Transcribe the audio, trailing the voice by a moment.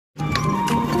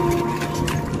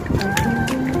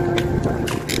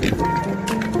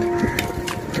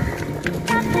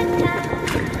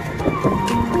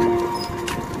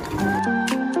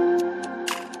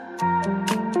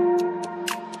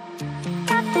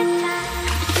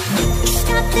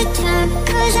the time,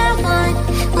 cause I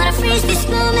wanna freeze this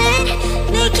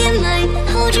moment. Make it mine,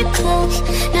 hold you close.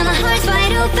 Now my heart's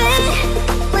wide open.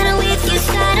 When I'm with you,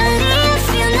 suddenly I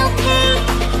feel no pain.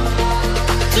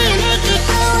 Do you make it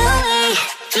go away?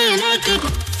 Do you make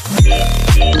it?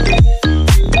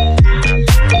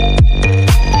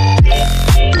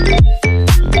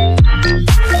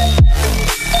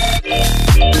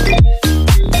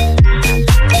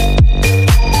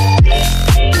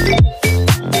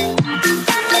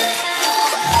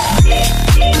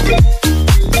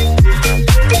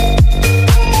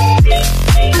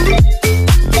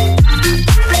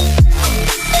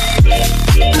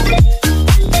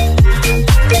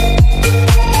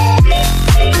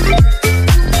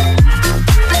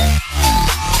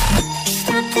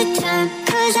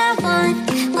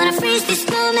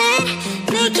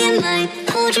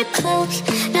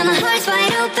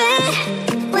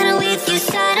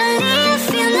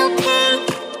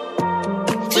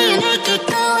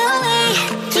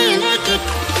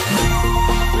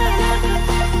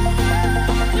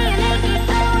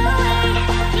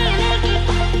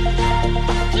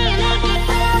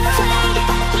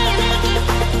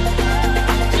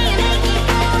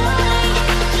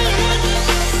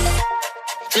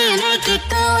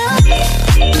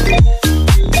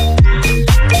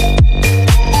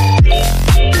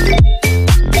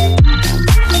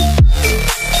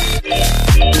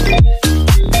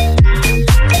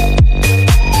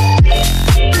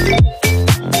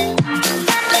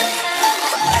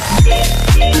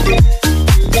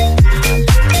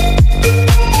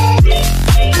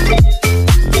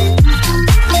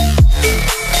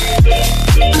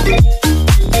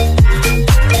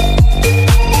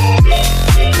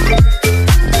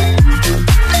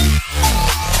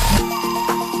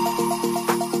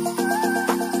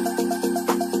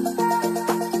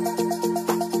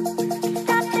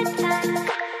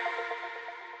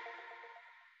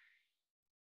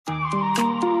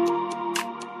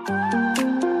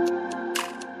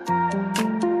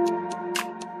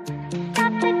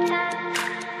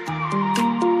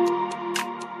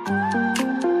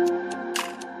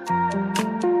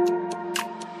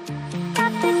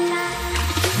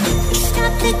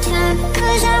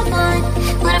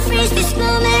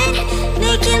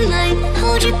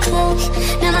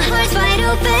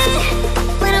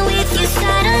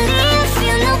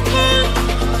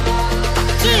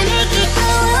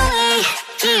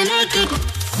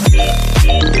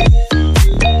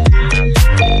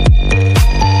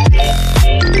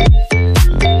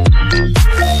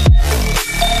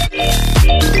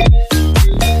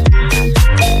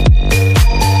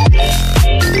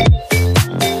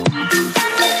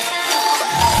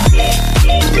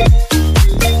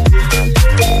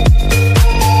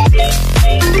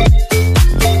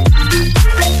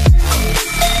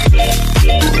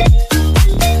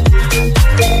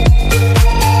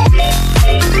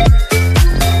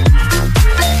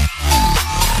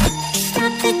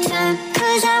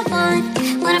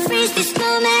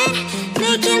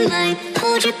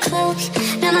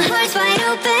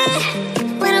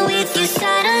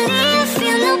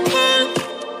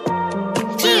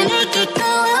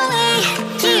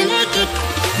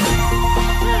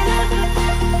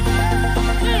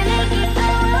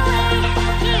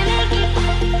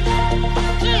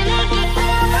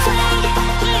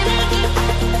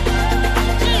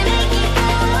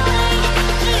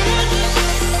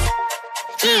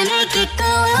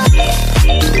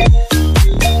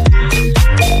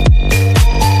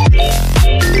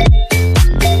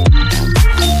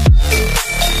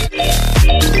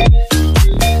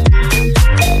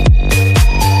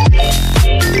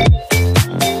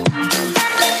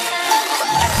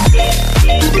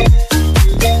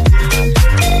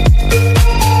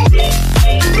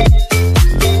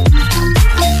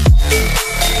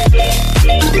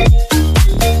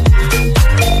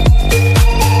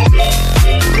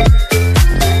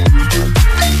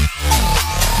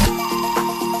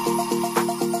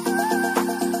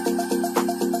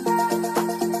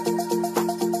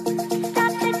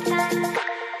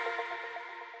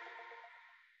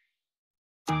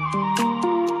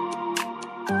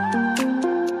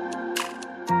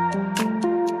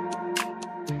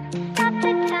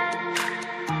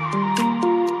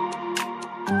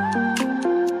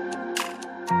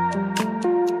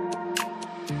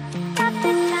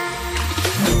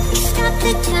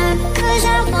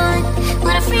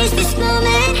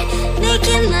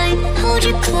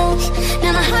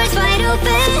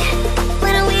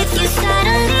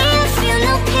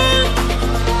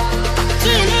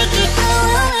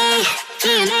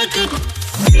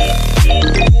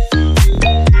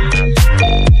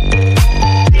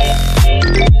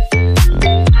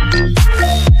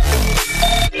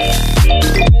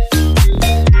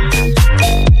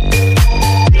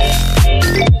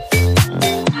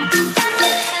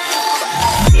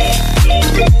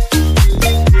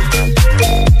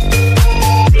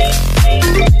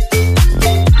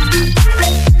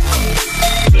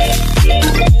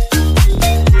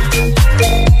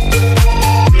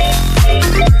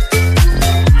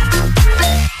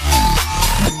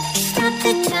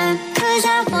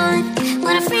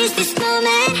 Wanna freeze this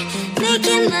moment, make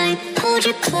it mine, hold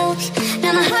you close.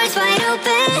 Now my heart's wide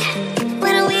open.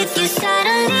 When I'm with you,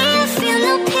 suddenly I feel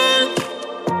no pain.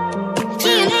 Do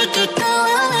you make it go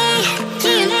away? Do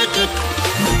you make it?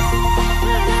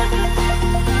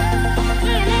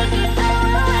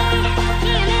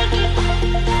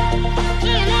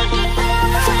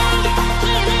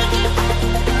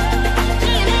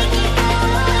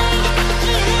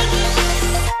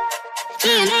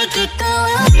 Make it go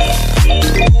away.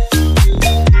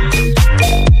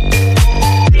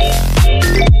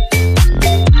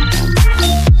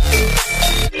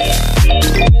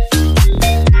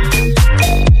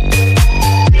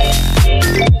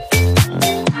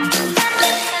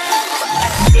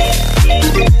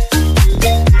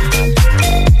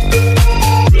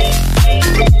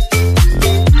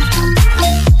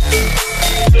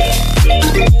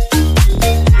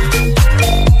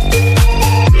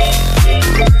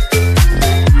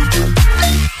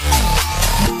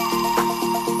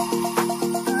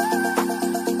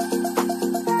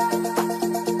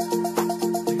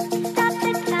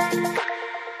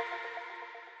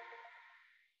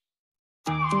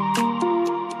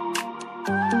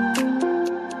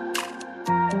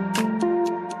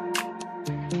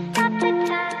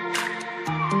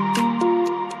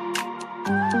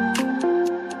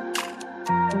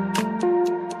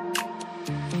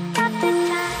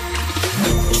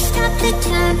 The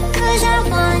time, 'cause I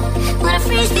wanna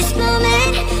freeze this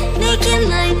moment, make it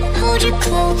mine, hold you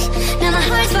close. Now my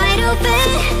heart's wide open.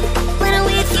 When I'm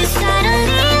with you,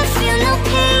 suddenly I feel no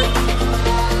pain.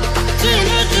 Do you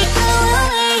make it go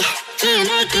away? Do you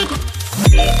make it?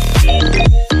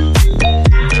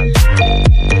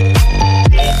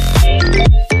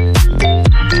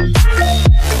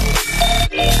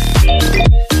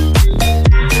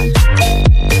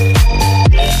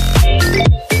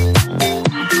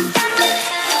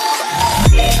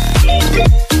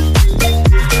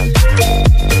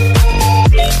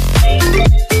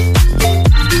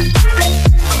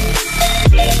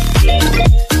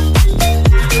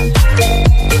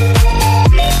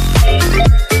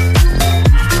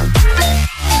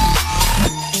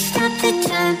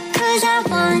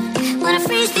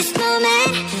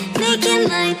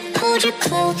 Hold you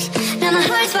close. Now my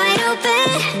heart's wide open.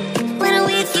 When I'm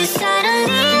with you, suddenly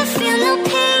I feel no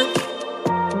pain.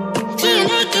 Do you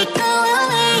make it go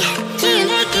away? Do you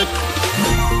make it?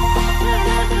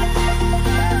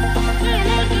 Do you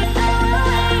make it go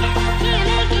away? Do you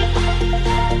make it?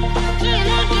 Do you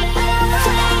make it go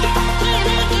away? Do you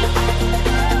make it?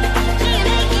 Do you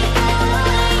make it go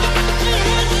away?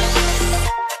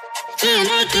 Do you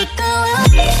make it go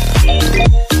away?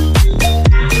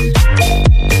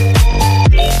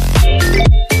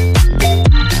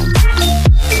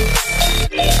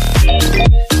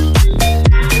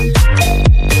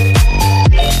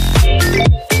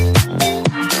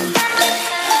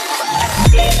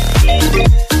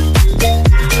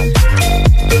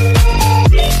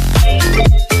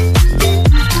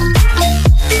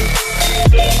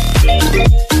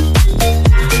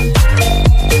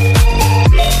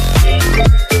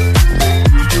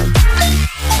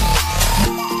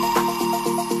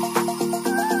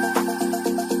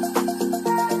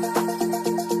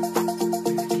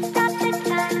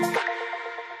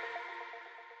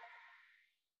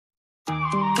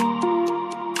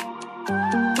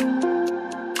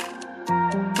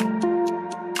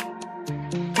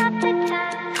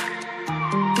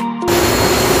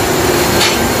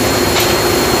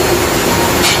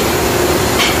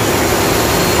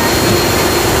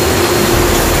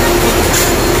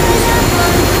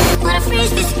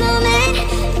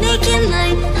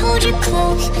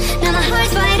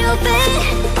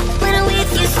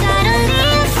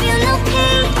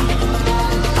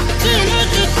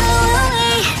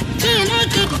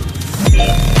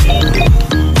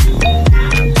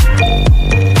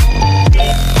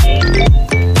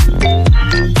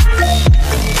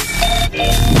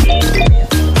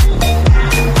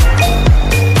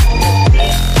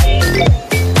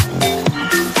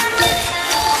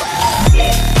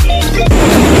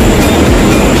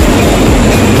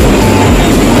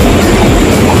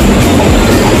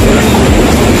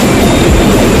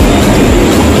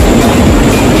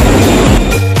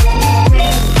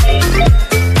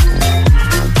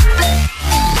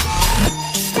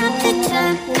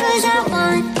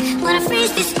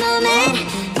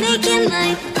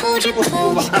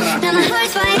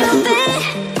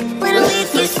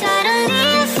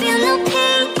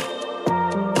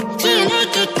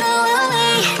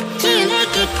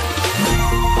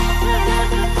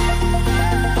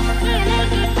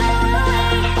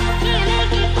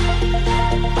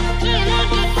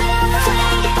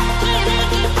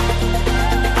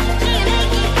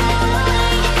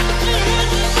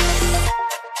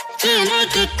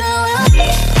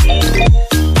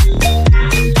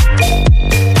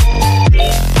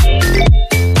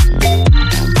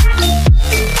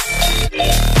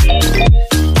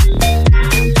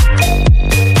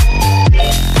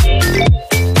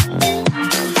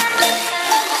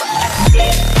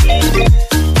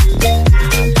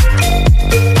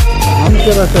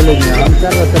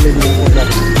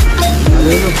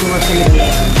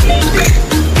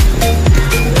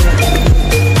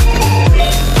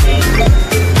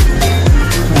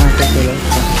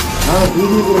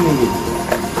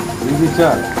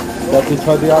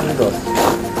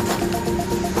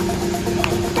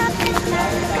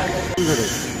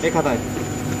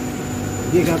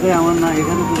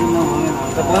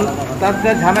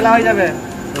 ঝামেলা হয়ে যাবে।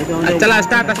 চলা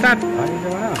start start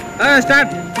start.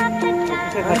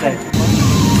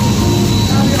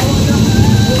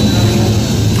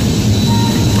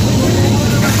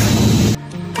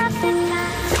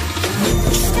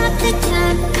 Stop the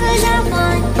time, 'cause I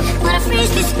wanna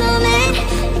freeze this moment.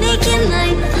 Make it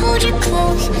mine, hold you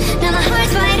close. Now my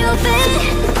heart's wide open.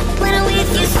 When I'm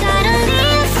with you, suddenly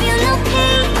I feel no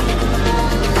pain.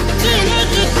 Do you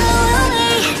make it go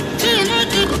away? Do you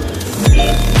make it?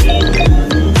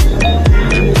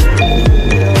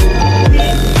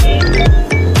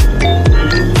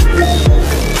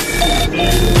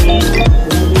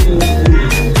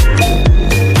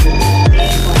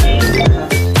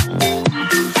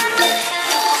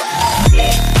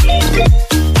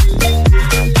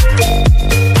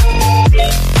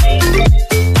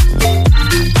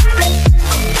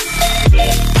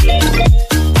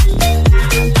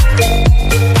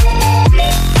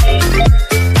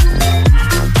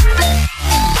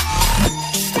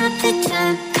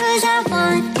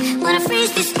 Wanna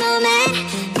freeze this moment,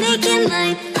 make it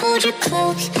mine, hold you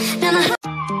close. Now my heart.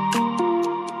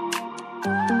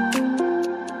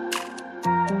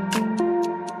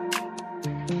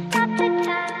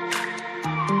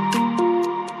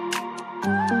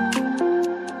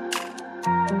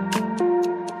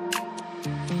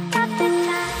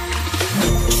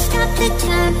 Stop the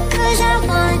time, 'cause I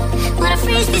wanna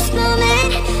freeze this moment,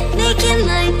 make it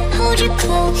mine, hold you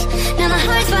close. Now my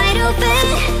heart's wide open.